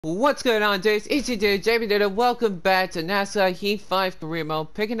What's going on, dudes? It's your dude, JB Dude. Welcome back to NASCAR Heat 5 Career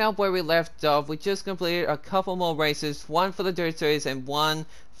Mode. Picking up where we left off, we just completed a couple more races. One for the Dirt Series and one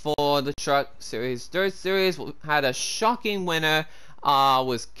for the Truck Series. Dirt Series had a shocking winner.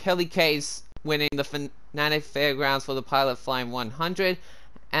 Was Kelly Case winning the Fanatic Fairgrounds for the Pilot Flying 100.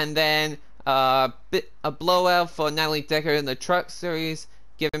 And then a blowout for Natalie Decker in the Truck Series,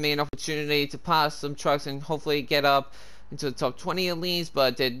 giving me an opportunity to pass some trucks and hopefully get up into the top 20 at least,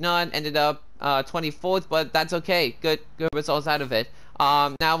 but did not. Ended up 24th, but that's okay. Good results out of it.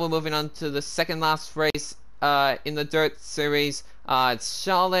 Now we're moving on to the second last race in the Dirt Series. It's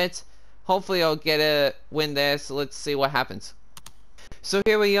Charlotte. Hopefully I'll get a win there, so let's see what happens. So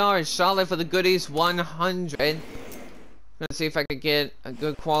here we are in Charlotte for the Goodies 100. Let's see if I could get a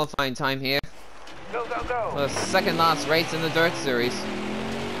good qualifying time here. Go, go, go. For the second last race in the Dirt Series.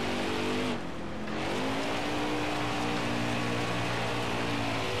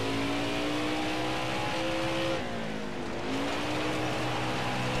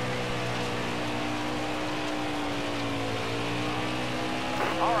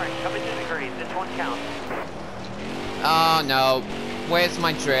 Alright, coming to the green. This one counts. Oh no. Where's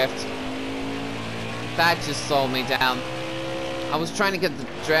my drift? That just slowed me down. I was trying to get the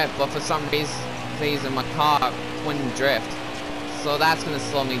drift, but for some reason my car wouldn't drift. So that's gonna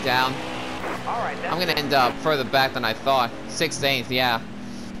slow me down. Alright, I'm gonna end up further back than I thought. 16th, yeah.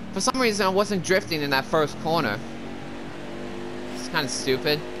 For some reason I wasn't drifting in that first corner. It's kind of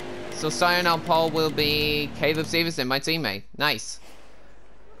stupid. So starting on pole will be Caleb Stevenson, my teammate. Nice.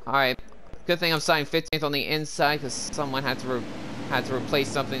 Alright. Good thing I'm starting 15th on the inside because someone had to replace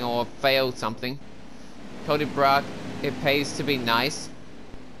something or failed something. Cody Brock, it pays to be nice.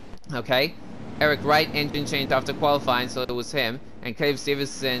 Okay. Eric Wright engine changed after qualifying, so it was him. And Caleb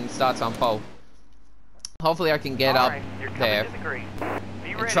Stevenson starts on pole. Hopefully I can get up there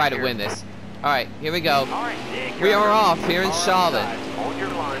and try to win this. Alright, here we go. We are off here in Charlotte. Hold your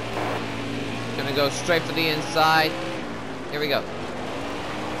line. Gonna go straight for the inside. Here we go.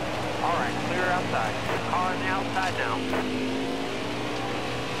 Alright, clear outside. Car on the outside now.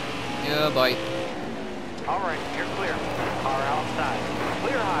 Yeah, boy. Alright, you're clear. Car outside.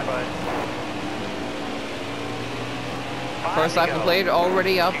 Clear high, bud. First lap completed,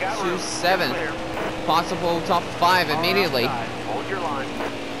 already up to 7th. Possible top 5 immediately. Hold your line.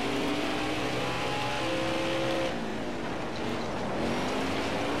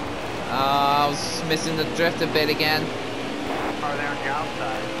 I was missing the drift a bit again. Car there on your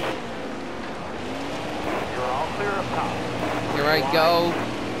outside. You're all clear up top. Here I go.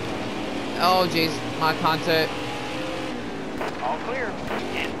 Oh jeez, my contact. All clear.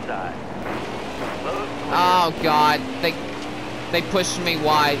 Inside. Close, clear. Oh god, they pushed me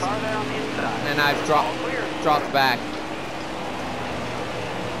wide, Car there on the inside. and I've All clear. dropped back.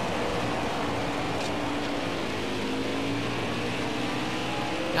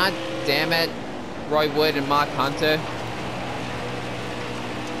 God damn it, Roy Wood and Mark Hunter.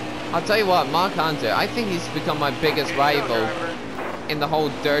 I'll tell you what, Mark Hunter, I think he's become my biggest rival in the whole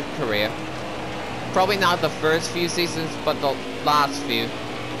dirt career. Probably not the first few seasons, but the last few,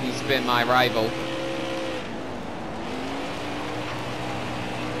 he's been my rival.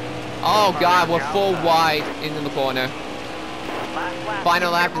 Oh god, we're full wide into the corner.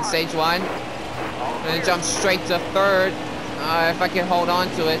 Final lap in stage 1. I'm gonna jump straight to 3rd. If I can hold on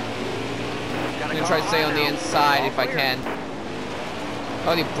to it. I'm gonna try to stay on the inside if I can.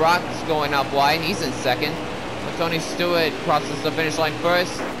 Cody Brock's going up wide, he's in 2nd. But Tony Stewart crosses the finish line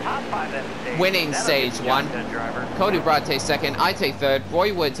first. Winning stage 1. Cody Brock takes 2nd, I take 3rd,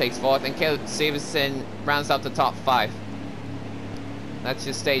 Roy Wood takes 4th, and Caleb Stevenson rounds out the top 5. That's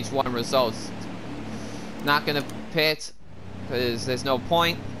your stage 1 results. Not gonna pit, because there's no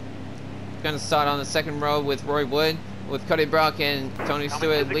point. Gonna start on the 2nd row with Roy Wood, with Cody Brock and Tony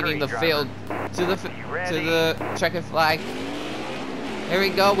Stewart leading the field to the checkered flag. Here we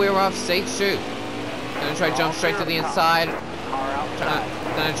go, we're off stage 2. Gonna try to jump straight to the inside.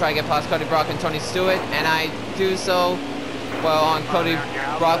 Gonna try to get past Cody Brock and Tony Stewart, and I do so. Well, on Cody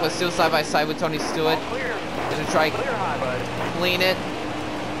Brock, but still side by side with Tony Stewart. Gonna try clean it.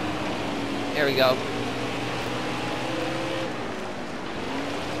 There we go.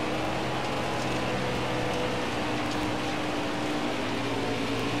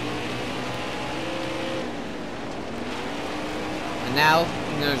 And now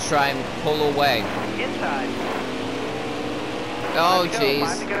I'm gonna try and pull away. Inside. Oh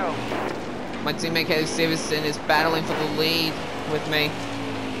jeez. My teammate Caleb Stevenson is battling for the lead with me.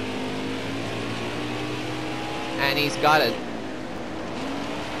 And he's got it.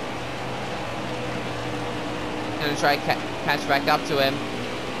 Gonna try to catch back up to him.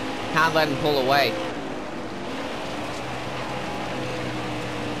 can't let him pull away.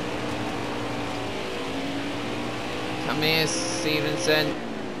 Come here, Stevenson.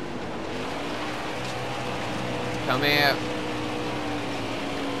 Come here.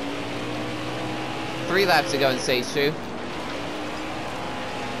 3 laps to go in stage 2.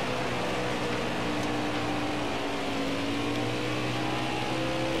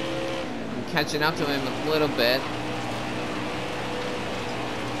 I'm catching up to him a little bit.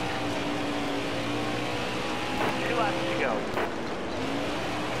 To go.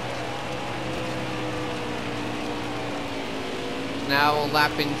 Now we'll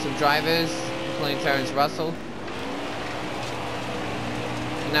lap in some drivers, including Terrence Russell.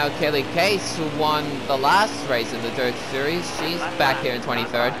 Now Kelly Case, who won the last race in the Dirt Series, she's back here in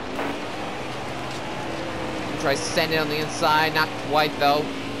 23rd. Try to send it on the inside, not quite though.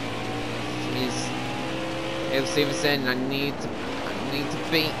 Jeez. Caleb Stevenson, I need to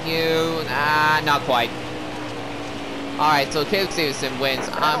beat you. Ah, not quite. Alright, so Caleb Stevenson wins.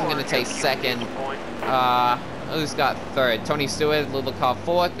 I'm gonna take second. Who's got third? Tony Stewart, Louisville Car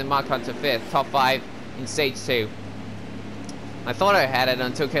 4th, and Mark Hunter 5th. Top 5 in stage 2. I thought I had it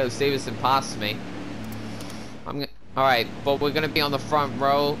until Caleb Stevenson passed me. Alright, but we're gonna be on the front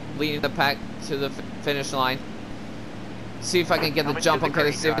row, leading the pack to the finish line. See if I can get the jump on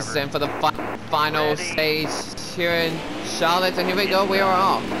Caleb Stevenson for the final stage here in Charlotte. And here we go, we are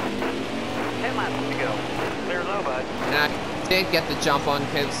off. 10 laps to go. Clear low, bud. And I did get the jump on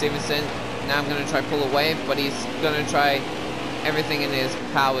Caleb Stevenson. Now I'm going to try pull away, but he's going to try everything in his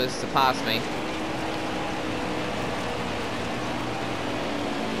powers to pass me.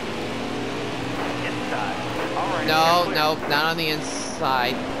 Inside. All right. No, not on the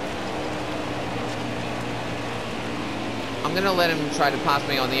inside. I'm going to let him try to pass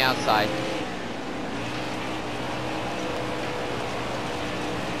me on the outside.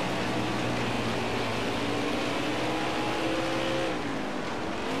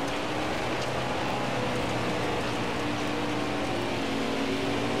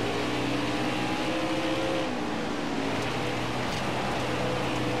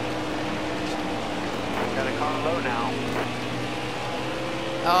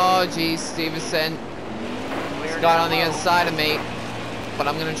 Oh, geez, Stevenson. He's got on the inside of me. But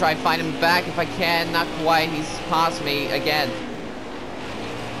I'm going to try and find him back if I can. Not quite. He's passed me again.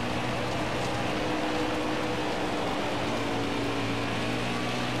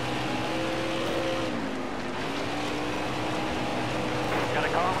 Got a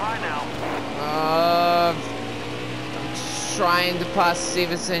car high now. I'm trying to pass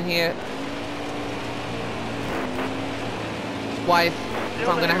Stevenson here. Why? If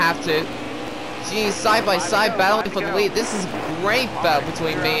I'm gonna have to. Geez, side by side battling for the lead. This is a great battle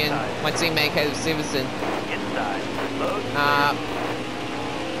between me and my teammate Caleb Stevenson.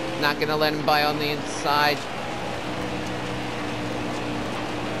 Not gonna let him by on the inside.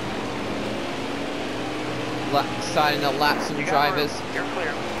 Starting to lap some drivers. You're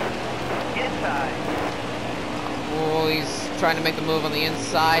clear. Inside. Oh, he's trying to make the move on the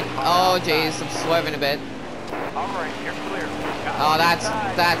inside. Oh, jeez, I'm swerving a bit. All right, you're clear. Oh,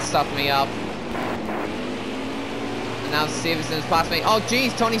 that stuffed me up. And now Stevenson's past me. Oh,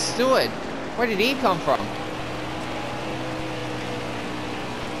 geez, Tony Stewart. Where did he come from?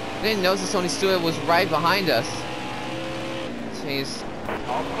 I didn't notice Tony Stewart was right behind us. Jeez.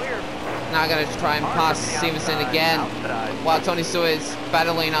 All clear. Now I'm gonna try and pass Stevenson again. While Tony Stewart is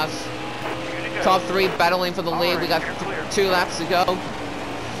battling us. Top 3 battling for the lead. We got 2 laps to go.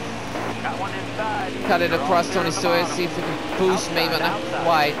 Got one inside. Cut it across Tony Stewart, see if we can boost me, but not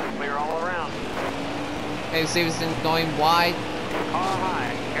wide. Clear all around. Hey, Stevenson going wide. Car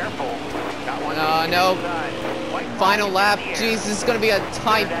high. Careful. Got one No. inside. Final lap. Jeez, this is going to be a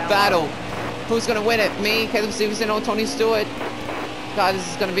tight battle. Who's going to win it? Me, Caleb Stevenson, or Tony Stewart? God, this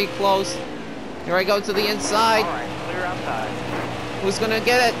is going to be close. Here I go to the inside. All right, clear outside. Who's going to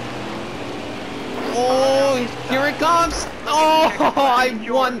get it? Oh, here it comes. Oh,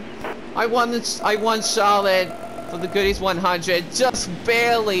 I won Charlotte for the Goodies 100. Just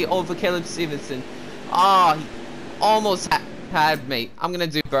barely over Caleb Stevenson. Ah, he almost had me. I'm going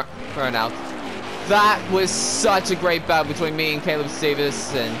to do burnout. That was such a great battle between me and Caleb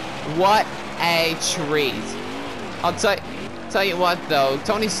Stevenson. What a treat. I'll tell you what though,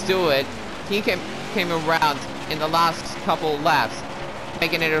 Tony Stewart, he came around in the last couple laps,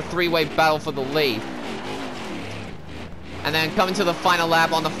 making it a 3-way battle for the lead. And then coming to the final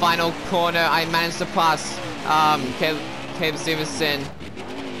lap on the final corner, I managed to pass Caleb Stevenson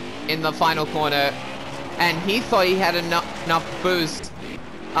in the final corner. And he thought he had enough boost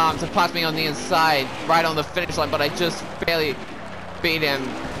to pass me on the inside, right on the finish line, but I just barely beat him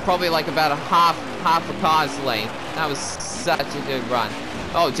probably like about a half a car's length. That was such a good run.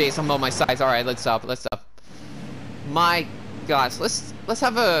 Oh jeez, I'm on my sides. Alright, let's stop. My gosh, let's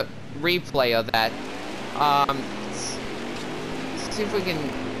have a replay of that. Let's see if we can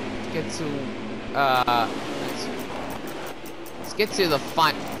get to let's get to the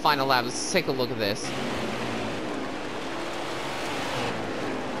final lap. Let's take a look at this.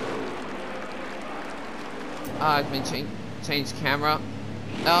 I've been change camera.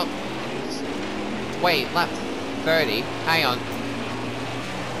 Oh, wait, lap 30. Hang on.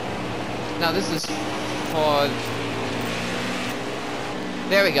 Now this is for.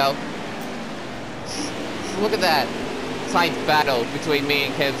 There we go. Look at that tight battle between me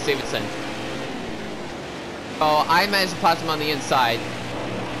and Caleb Stevenson. Oh, I managed to pass him on the inside.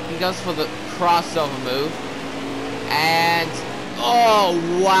 He goes for the crossover move, and oh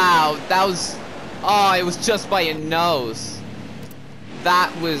wow, that was. Oh, it was just by a nose.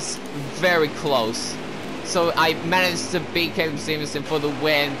 That was very close. So I managed to beat Caleb Stevenson for the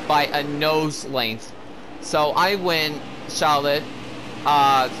win by a nose length. So I win Charlotte.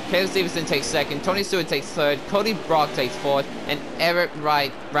 Caleb Stevenson takes second. Tony Stewart takes third. Cody Brock takes fourth. And Eric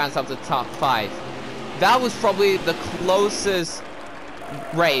Wright rounds up the top 5. That was probably the closest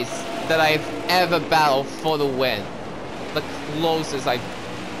race that I've ever battled for the win. The closest I've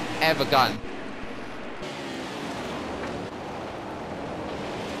ever gotten.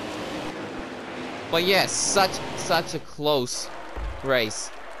 But yes, such a close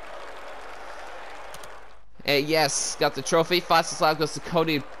race. Yes, got the trophy. Fastest lap goes to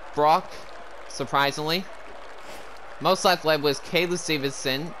Cody Brock, surprisingly. Most laps led was Caleb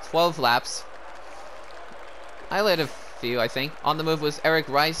Stevenson, 12 laps. I led a few, I think. On the move was Eric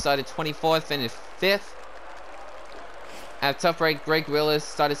Rice, started 24th, finished 5th. At tough break, Greg Willis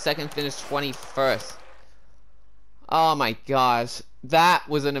started 2nd, finished 21st. Oh my gosh, that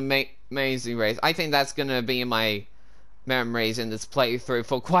was an amazing race. I think that's gonna be in my memories in this playthrough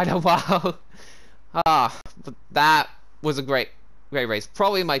for quite a while. But that was a great race.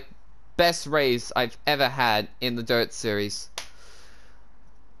 Probably my best race I've ever had in the Dirt Series.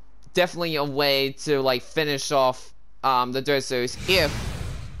 Definitely a way to like finish off the Dirt Series if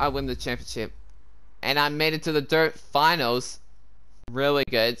I win the championship. And I made it to the Dirt Finals. Really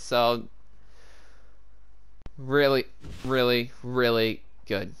good. So really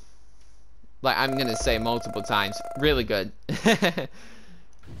good. Like I'm gonna say multiple times. Really good.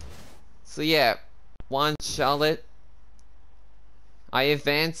 So yeah, won Charlotte. I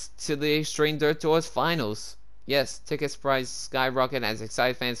advanced to the Extreme Dirt Tours Finals. Yes, tickets price skyrocket as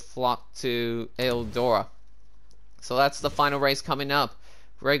excited fans flock to Eldora. So that's the final race coming up.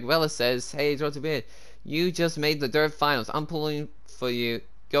 Greg Willis says, "Hey, George Beard, you just made the Dirt Finals. I'm pulling for you.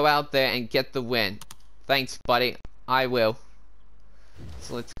 Go out there and get the win." Thanks, buddy. I will.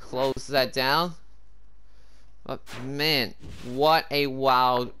 So let's close that down. But man, what a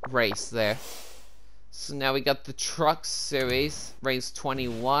wild race there. So now we got the Truck Series, race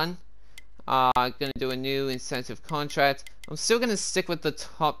 21. Gonna do a new incentive contract. I'm still gonna stick with the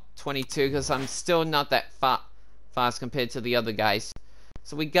top 22 because I'm still not that fast compared to the other guys.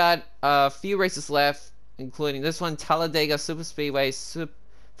 So we got a few races left, including this one, Talladega Super Speedway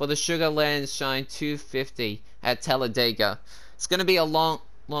for the Sugarland Shine 250 at Talladega. It's gonna be a long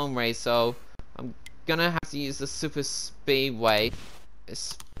race, so I'm gonna have to use the Super Speedway,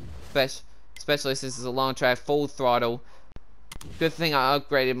 especially since it's a long track, full throttle. Good thing I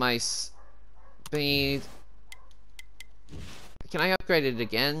upgraded my speed. Can I upgrade it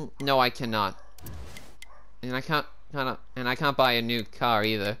again? No, I cannot. And I can't buy a new car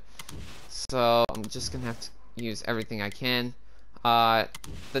either. So I'm just gonna have to use everything I can. The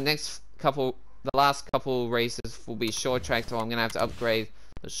last couple races will be short track, so I'm gonna have to upgrade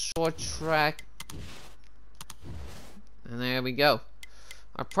the short track. And there we go.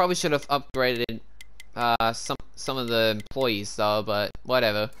 I probably should have upgraded some of the employees though, but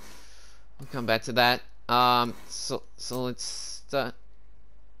whatever. We'll come back to that. So let's start.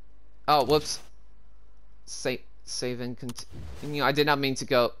 Oh, whoops. Save and continue. I did not mean to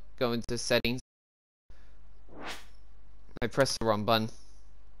go into settings. I pressed the wrong button.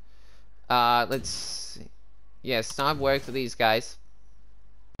 Let's see. Yeah, start work for these guys.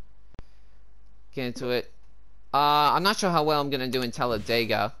 Get into it. I'm not sure how well I'm gonna do in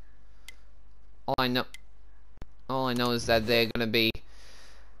Talladega. All I know is that they're gonna be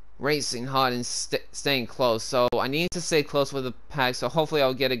racing hard and staying close. So I need to stay close with the pack. So hopefully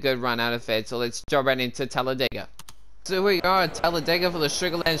I'll get a good run out of it. So let's jump right into Talladega. So here we are at Talladega for the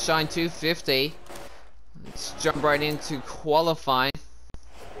Sugarland Shine 250. Let's jump right into qualifying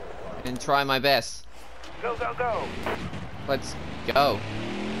and try my best. Go, go, go! Let's go.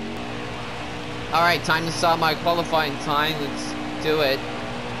 Alright, time to start my qualifying time. Let's do it.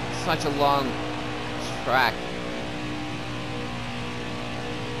 Such a long track.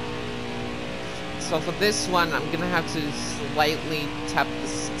 So for this one, I'm gonna have to slightly tap the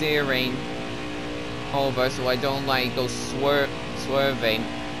steering over so I don't like go swerving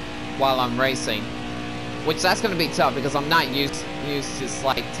while I'm racing. Which that's gonna be tough because I'm not used to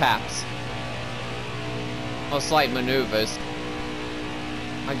slight taps or slight maneuvers.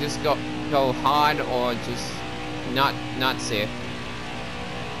 I just go hard or just nuts here.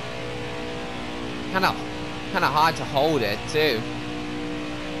 Kind of hard to hold it too.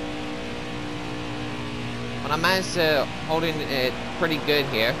 But I managed to holding it pretty good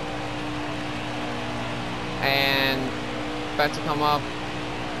here. And about to come up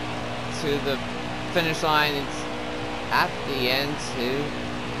to the finish line. It's at the end too.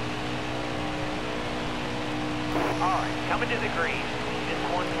 Alright, coming to the green.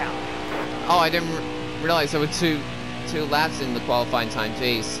 Just one count. Oh, I didn't realize there were two laps in the qualifying time.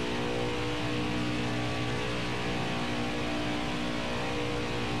 Jeez.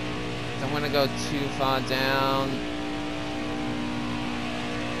 Don't want to go too far down.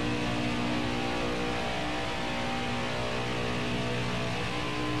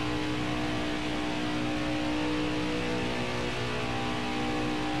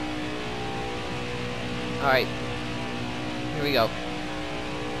 Alright. Here we go.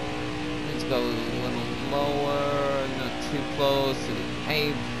 Let's go a little lower, not too close to the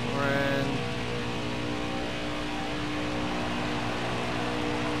apron.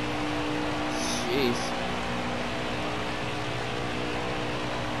 Jeez.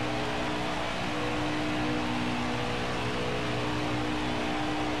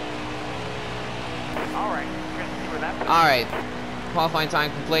 Alright, we're gonna see where that goes. Alright. Qualifying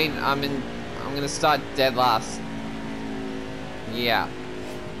time complete. I'm gonna start dead last. Yeah.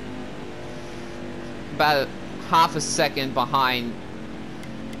 About half a second behind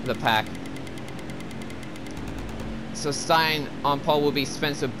the pack. So starting on pole will be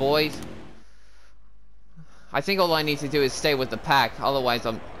Spencer Boyd. I think all I need to do is stay with the pack, otherwise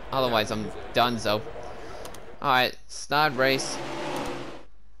I'm done so. Alright, start race.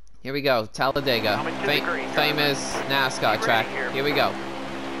 Here we go, Talladega. Famous NASCAR track. Here we go.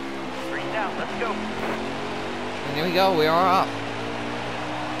 Green down, let's go. And here we go, we are off.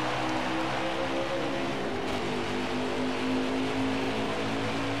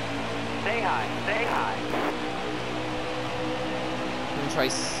 Stay high, stay high.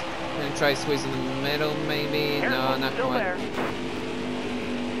 Gonna try squeeze in the middle, maybe. Careful, No, not still quite. there.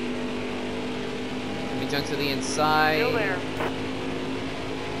 Let me jump to the inside. Still there.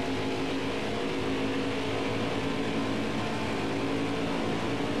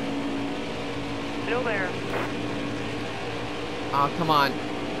 Still there. Oh, come on.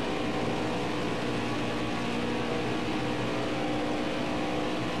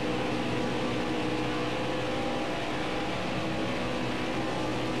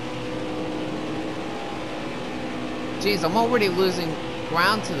 Jeez, I'm already losing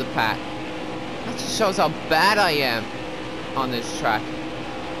ground to the pack. That just shows how bad I am on this track.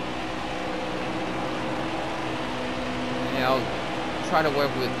 Yeah, I'll try to work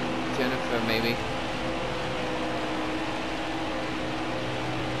with Jennifer, maybe.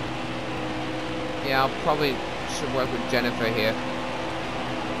 Yeah, I'll probably should work with Jennifer here.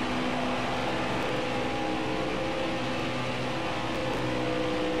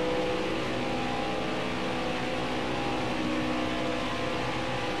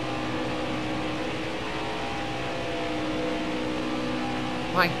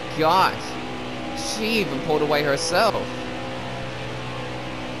 My gosh, she even pulled away herself.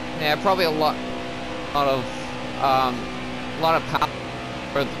 Yeah, probably a lot of power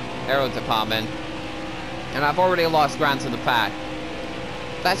for the aero department, and I've already lost ground to the pack.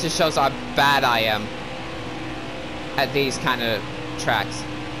 That just shows how bad I am at these kind of tracks.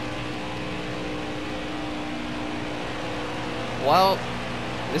 Well,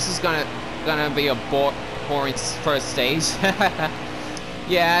 this is gonna be a boring first stage.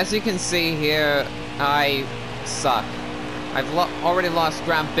 Yeah, as you can see here, I suck. I've already lost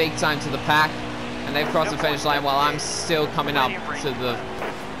ground big time to the pack, and they've crossed the finish line while I'm still coming up to the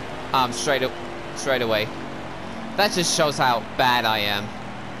straightaway. That just shows how bad I am.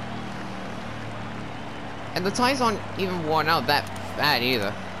 And the tires aren't even worn out that bad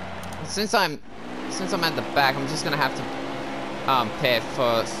either. Since I'm at the back, I'm just gonna have to pit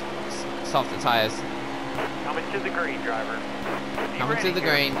for softer tires. Coming to the green, driver. Coming to the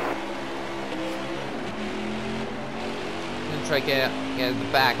green. Gonna try to get the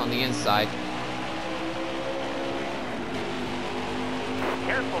back on the inside.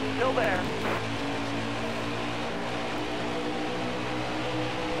 Careful, still there.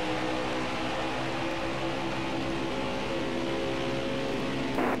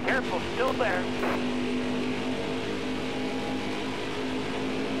 Careful, still there.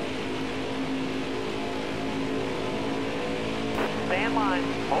 Stay in line.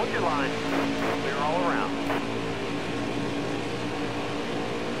 Hold your line. Clear all around.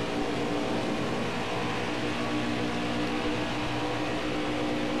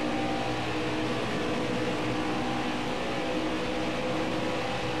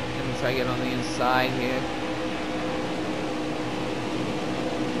 Try to get on the inside here.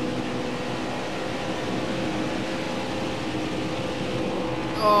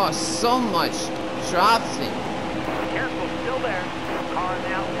 Oh, so much drafting. Careful, still there. Car on the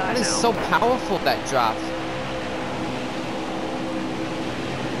outside That is now. so powerful, that drop.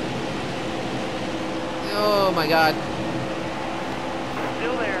 Oh my god.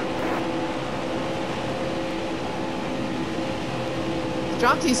 Still there.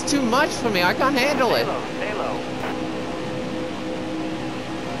 Drafting's too much for me. I can't handle it. Stay low, stay low.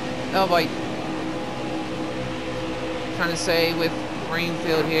 Oh boy. Trying to say with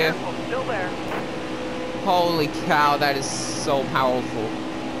Greenfield here. Careful, still there. Holy cow, that is so powerful.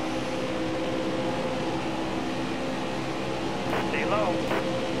 Stay low.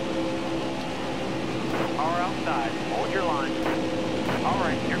 Car outside. Hold your line. All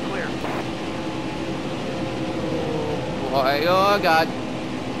right, you're clear. Boy, oh god.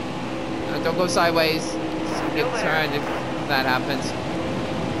 Don't go sideways. Get turned if that happens.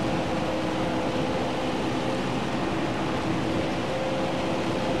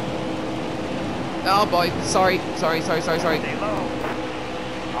 Oh boy, sorry. Stay low.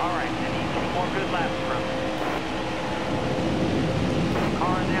 All right, I need 2 more good laps from you.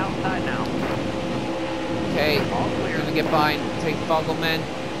 Car on the outside now. Okay, All clear. gonna get by and take Fogelman.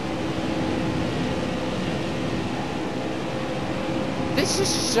 This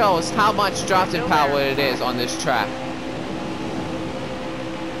just shows how much drafting power it is on this track.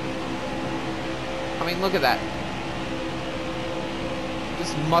 I mean, look at that.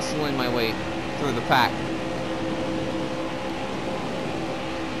 Just muscling my way through the pack.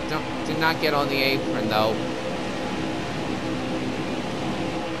 Did not get on the apron though.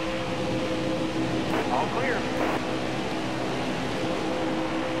 All clear.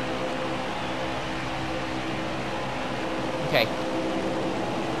 Okay.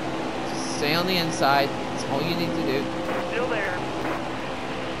 Just stay on the inside. That's all you need to do. Still there.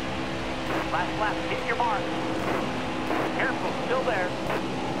 Last lap, hit your mark. Careful, still there.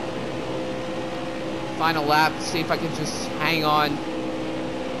 Final lap. See if I can just hang on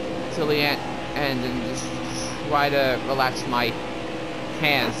till the end and just try to relax my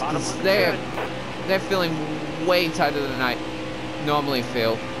hands. 'Cause they're feeling way tighter than I normally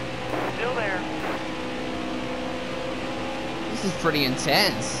feel. Still there. This is pretty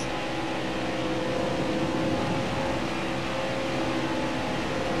intense.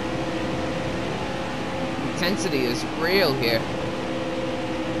 Intensity is real here.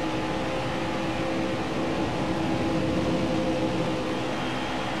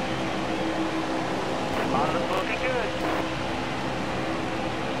 Bottom's looking good.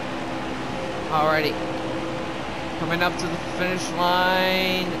 Alrighty. Coming up to the finish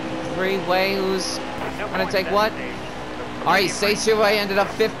line. Three-way, who's gonna take what? Alright, stage 2 I ended up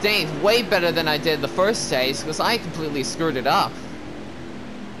 15th. Way better than I did the first stage, because I completely screwed it up.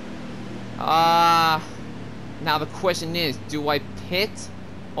 Now the question is, do I pit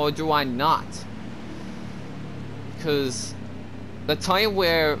or do I not? Because the tire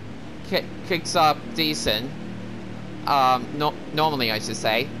wear kicks up decent. Normally I should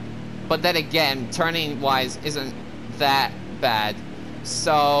say. But then again, turning wise isn't that bad.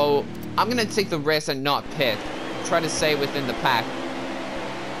 So I'm gonna take the risk and not pit. Try to stay within the pack.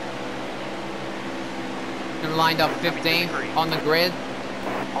 Gonna line up 15th on the grid.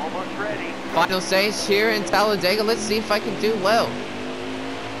 Almost ready. Final stage here in Talladega. Let's see if I can do well.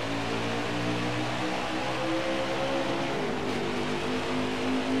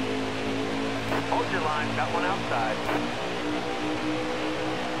 Hold your line, got one outside.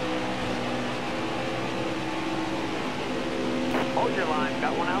 Hold your line,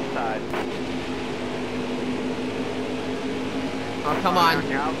 got one outside. Oh, come on.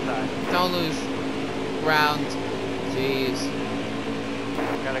 You're outside. Don't lose ground. Jeez.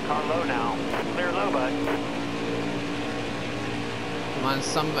 Got a car low now. Clear low, bud. Come on,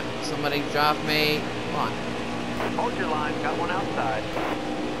 somebody drop me. Come on. Hold your line, got one outside.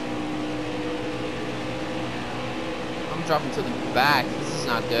 I'm dropping to the back. This is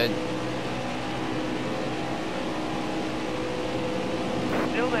not good.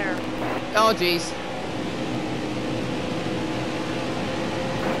 Still there. Oh, jeez.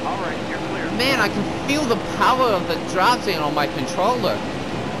 All right, you're clear. Man, I can feel the power of the drafting on my controller.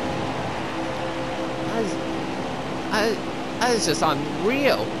 That is just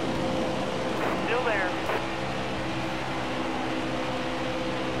unreal. Still there.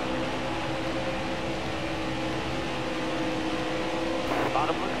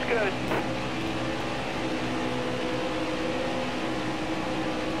 Bottom looks good.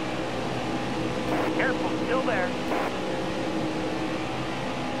 Careful, still there.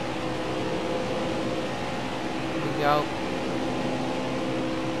 Here we go.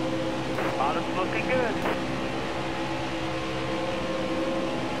 Bottom's looking good.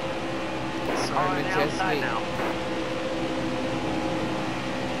 Sorry, On the outside Majesty. now.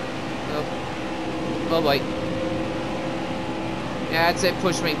 Oh boy. Yeah, that's it.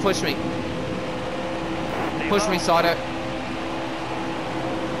 Push me, push me. Stay Push low. me, Sauter.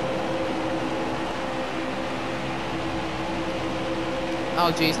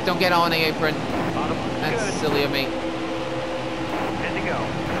 Oh jeez, don't get on the apron. Bottom looks That's good. silly of me. Good to go.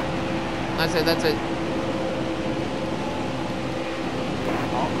 That's it, that's it.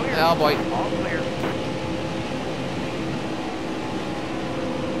 All clear. Oh boy. All clear.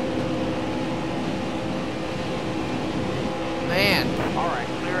 Man, All right,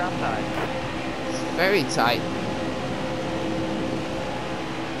 clear outside. it's very tight.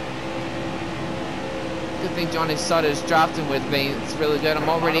 Good thing Johnny Sutter's drafting with me. It's really good. I'm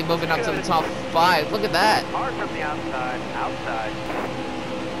already moving up to the top 5. Look at that. Hard from the outside. Outside.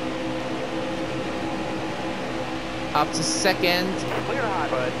 Up to second. Clear high,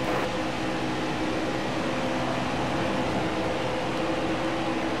 bud.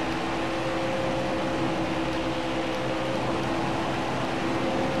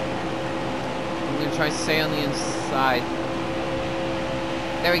 I'm gonna try to stay on the inside.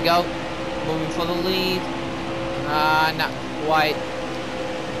 There we go. Moving for the lead. Not quite.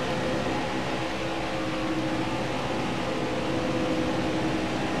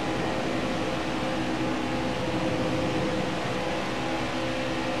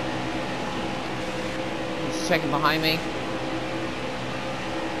 Just checking behind me.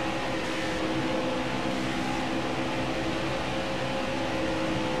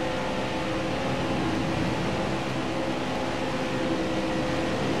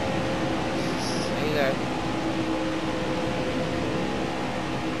 Stay there.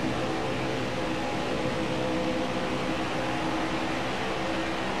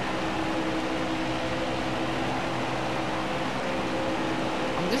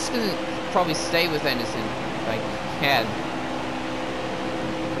 I'm just gonna probably stay with Anderson if I can.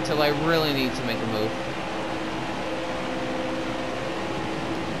 Until I really need to make a move.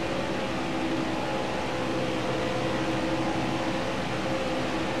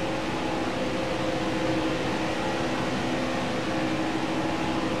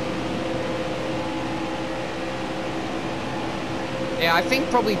 Yeah, I think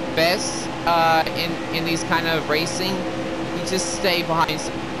probably best in these kind of racing, you just stay behind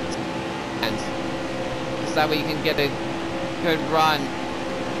and so that way you can get a good run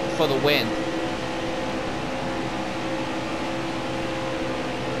for the win.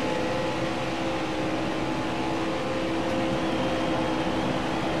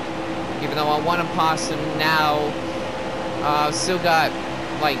 Even though I want to pass him now, still got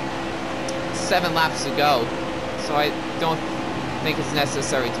like 7 laps to go, so I don't think it's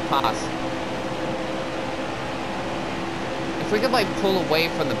necessary to pass. If we could like pull away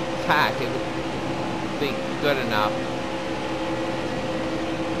from the pack, it would be good enough.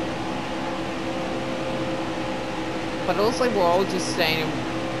 But it looks like we're all just staying in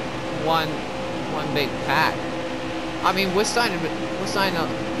one big pack. I mean, we're starting to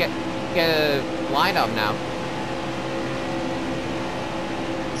get a lineup now.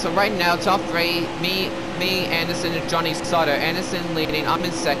 So right now, top 3, me, Anderson, and Johnny Sutter. Anderson leading, I'm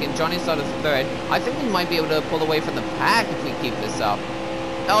in second, Johnny Sutter third. I think we might be able to pull away from the pack if we keep this up.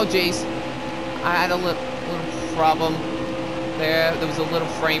 Oh jeez, I had a little problem there. There was a little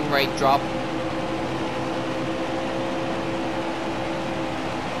frame rate drop.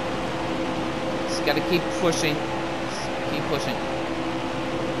 Just gotta keep pushing. Just keep pushing.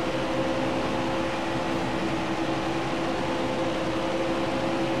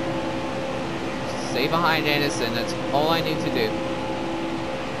 Stay behind Anderson, that's all I need to do.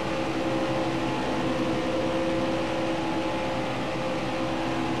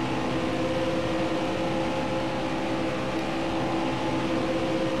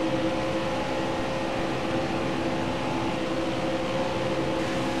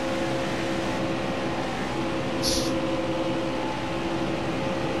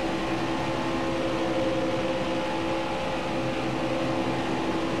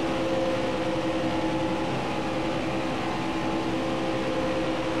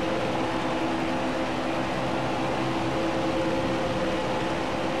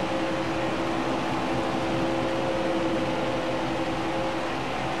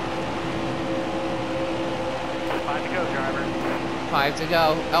 5 to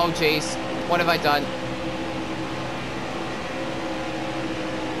go. Oh, jeez. What have I done?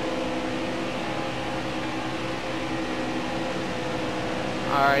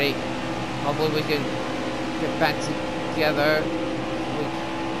 Alrighty. Hopefully we can get back together. We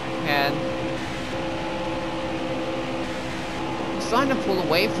can. We're starting to pull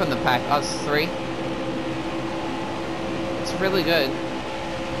away from the pack, us three. It's really good.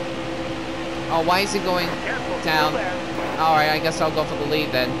 Oh, why is he going down? Alright, I guess I'll go for the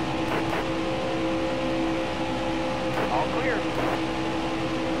lead then. All clear.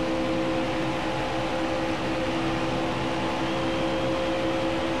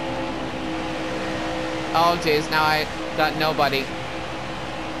 Oh jeez, now I got nobody.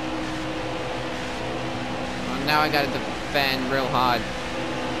 Well, now I gotta defend real hard.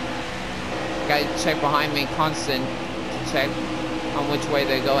 Gotta check behind me constant to check on which way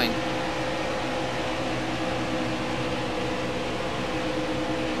they're going.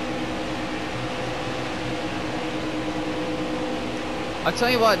 I'll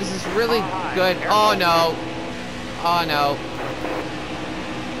tell you what, this is really good. Oh no. Oh no.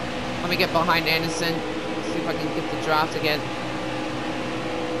 Let me get behind Anderson. See if I can get the draft again.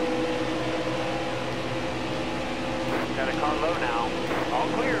 Got a car low now. All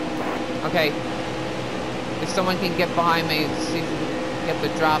clear. Okay. If someone can get behind me, see if we can get the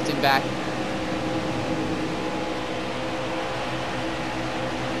drafting back.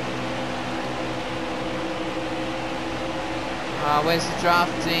 Where's the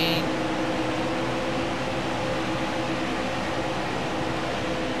drafting?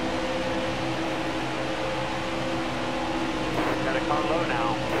 Got a car low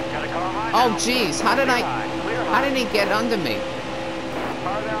now. Got a car high Oh now. jeez, how did he get under me?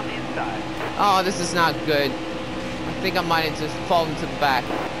 Car there on the inside. Oh, this is not good. I think I might have just fallen to the back.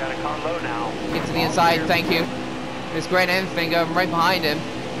 Got a car low now. Get to the All inside, clear. thank you. There's Great Endfinger, I'm right behind him.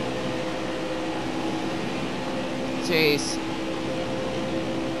 Jeez.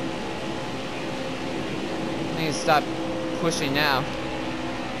 I need to stop pushing now.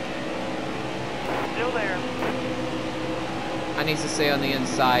 Still there. I need to stay on the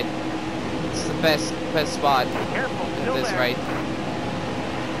inside. It's the best spot Careful. at Still this there. rate.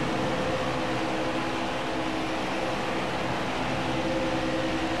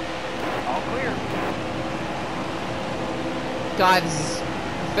 All clear. God, this is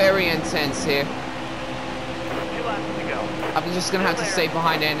very intense here. 2 laps to go. I'm just gonna have to stay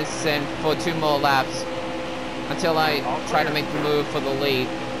behind Anderson for 2 more laps until I try to make the move for the lead.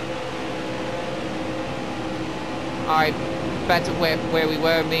 Alright, back to where we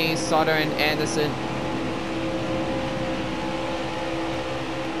were, me, Sauter, and Anderson.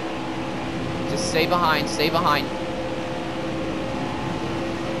 Just stay behind, stay behind.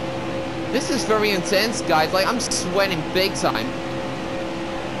 This is very intense, guys. Like, I'm sweating big time.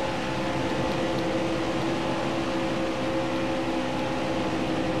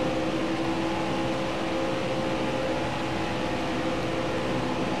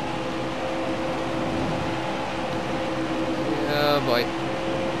 Oh boy.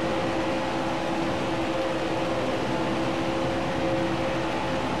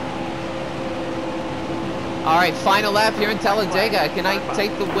 Alright, final lap here in Talladega. Can I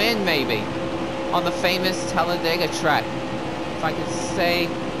take the win, maybe? On the famous Talladega track. If I could stay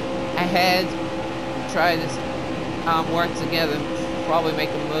ahead, try to work together, probably make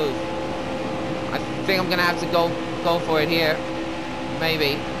a move. I think I'm gonna have to go for it here.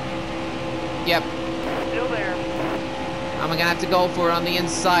 Maybe. Yep. Still there. I'm gonna have to go for it on the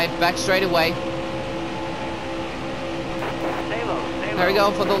inside, back straight away. Stay low. Stay low. There we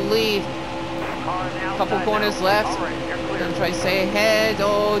go for the lead. Car on the outside Couple corners now. left. All right, you're clear. Gonna try to stay ahead.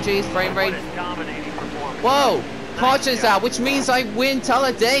 Oh, jeez, frame rate. What a dominating performance. Whoa! Caution's job. out, which means I win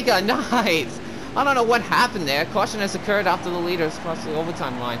Talladega. Nice! I don't know what happened there. Caution has occurred after the leaders crossed the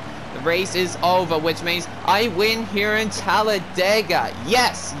overtime line. The race is over, which means I win here in Talladega.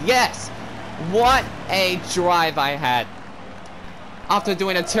 Yes, yes! What a drive I had. After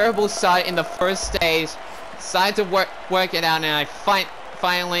doing a terrible start in the first stage, decided to work it out, and I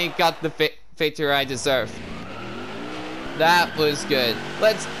finally got the victory I deserve. That was good.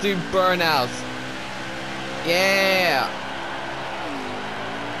 Let's do burnouts. Yeah.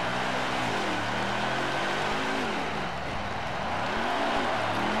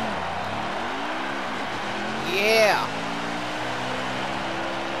 Yeah.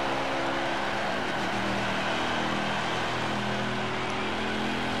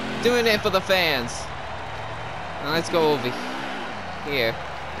 Doing it for the fans. Now let's go over here.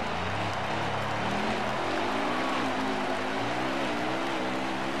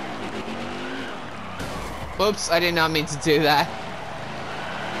 Oops, I did not mean to do that.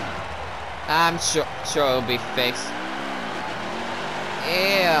 I'm sure it'll be fixed.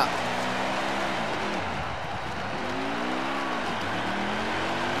 Yeah.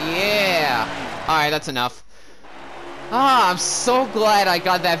 Yeah. Alright, that's enough. Ah, I'm so glad I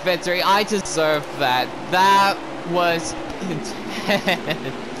got that victory. I deserve that. That was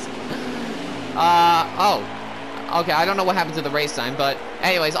intense. Oh. Okay, I don't know what happened to the race time, but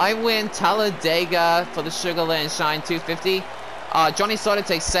anyways, I win Talladega for the Sugarland Shine 250. Johnny Sauter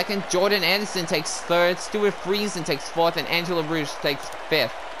takes second, Jordan Anderson takes third, Stuart Friesen takes fourth, and Angela Rouge takes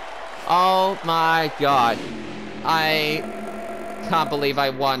fifth. Oh my god. I can't believe I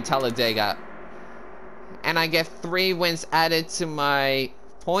won Talladega. And I get 3 wins added to my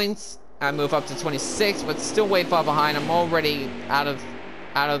points. I move up to 26, but still way far behind. I'm already out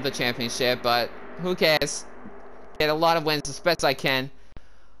of the championship, but who cares? Get a lot of wins as best I can.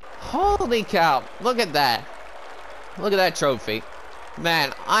 Holy cow, look at that. Look at that trophy.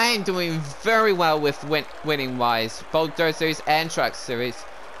 Man, I am doing very well with winning wise, both Dirt Series and Truck Series.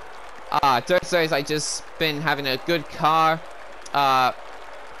 Dirt Series, I just been having a good car.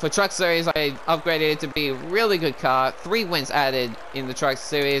 For Truck Series, I upgraded it to be a really good car. 3 wins added in the Truck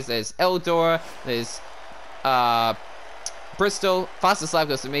Series. There's Eldor, there's Bristol, fastest lap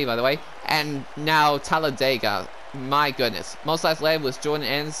goes to me by the way, and now Talladega. My goodness. Most laps led was Jordan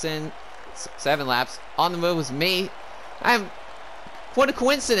Anderson, 7 laps. On the move was me. And what a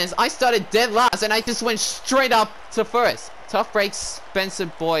coincidence, I started dead last and I just went straight up to first. Tough break Spencer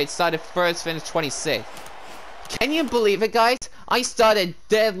Boyd started first, finished 26th. Can you believe it, guys? I started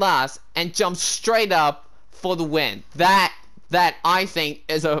dead last and jumped straight up for the win. That I think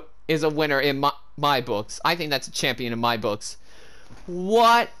is a winner in my books. I think that's a champion in my books.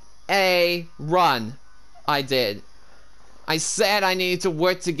 What a run I did. I said I needed to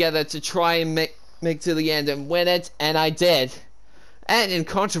work together to try and make to the end and win it, and I did. And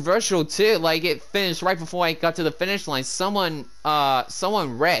controversial too, like it finished right before I got to the finish line. Someone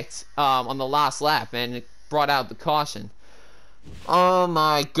wrecked on the last lap and it brought out the caution. Oh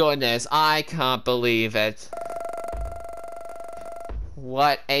my goodness, I can't believe it.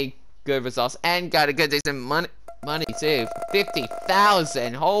 What a good result, and got a good decent money too.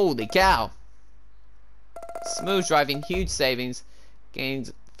 50,000, holy cow. Smooth driving, huge savings,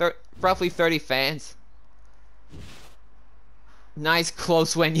 gained roughly 30 fans. Nice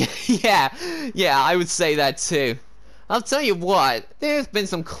close win. yeah, I would say that too. I'll tell you what, there's been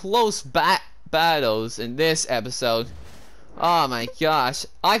some close battles in this episode. Oh my gosh,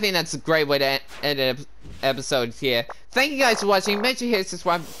 I think that's a great way to end an episode here. Thank you guys for watching. Make sure you hit the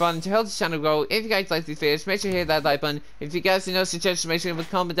subscribe button to help the channel grow. If you guys like these videos, make sure you hit that like button. If you guys have no suggestions, make sure you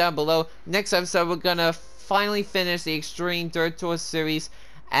comment down below. Next episode, we're gonna finally finish the Extreme Dirt Tour series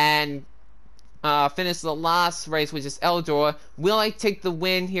and finish the last race, which is Eldor. Will I take the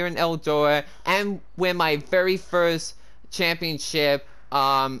win here in Eldor and win my very first championship?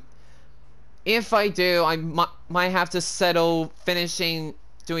 If I do, I might have to settle finishing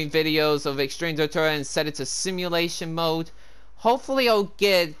doing videos of Extreme Dirt Tour and set it to simulation mode. Hopefully I'll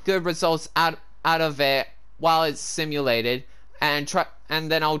get good results out of it while it's simulated, and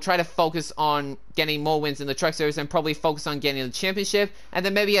then I'll try to focus on getting more wins in the Truck Series and probably focus on getting the championship, and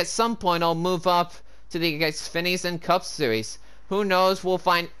then maybe at some point I'll move up to the Xfinity and Cup Series. Who knows, we'll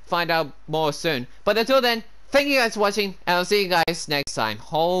find out more soon. But until then, thank you guys for watching, and I'll see you guys next time.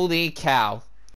 Holy cow.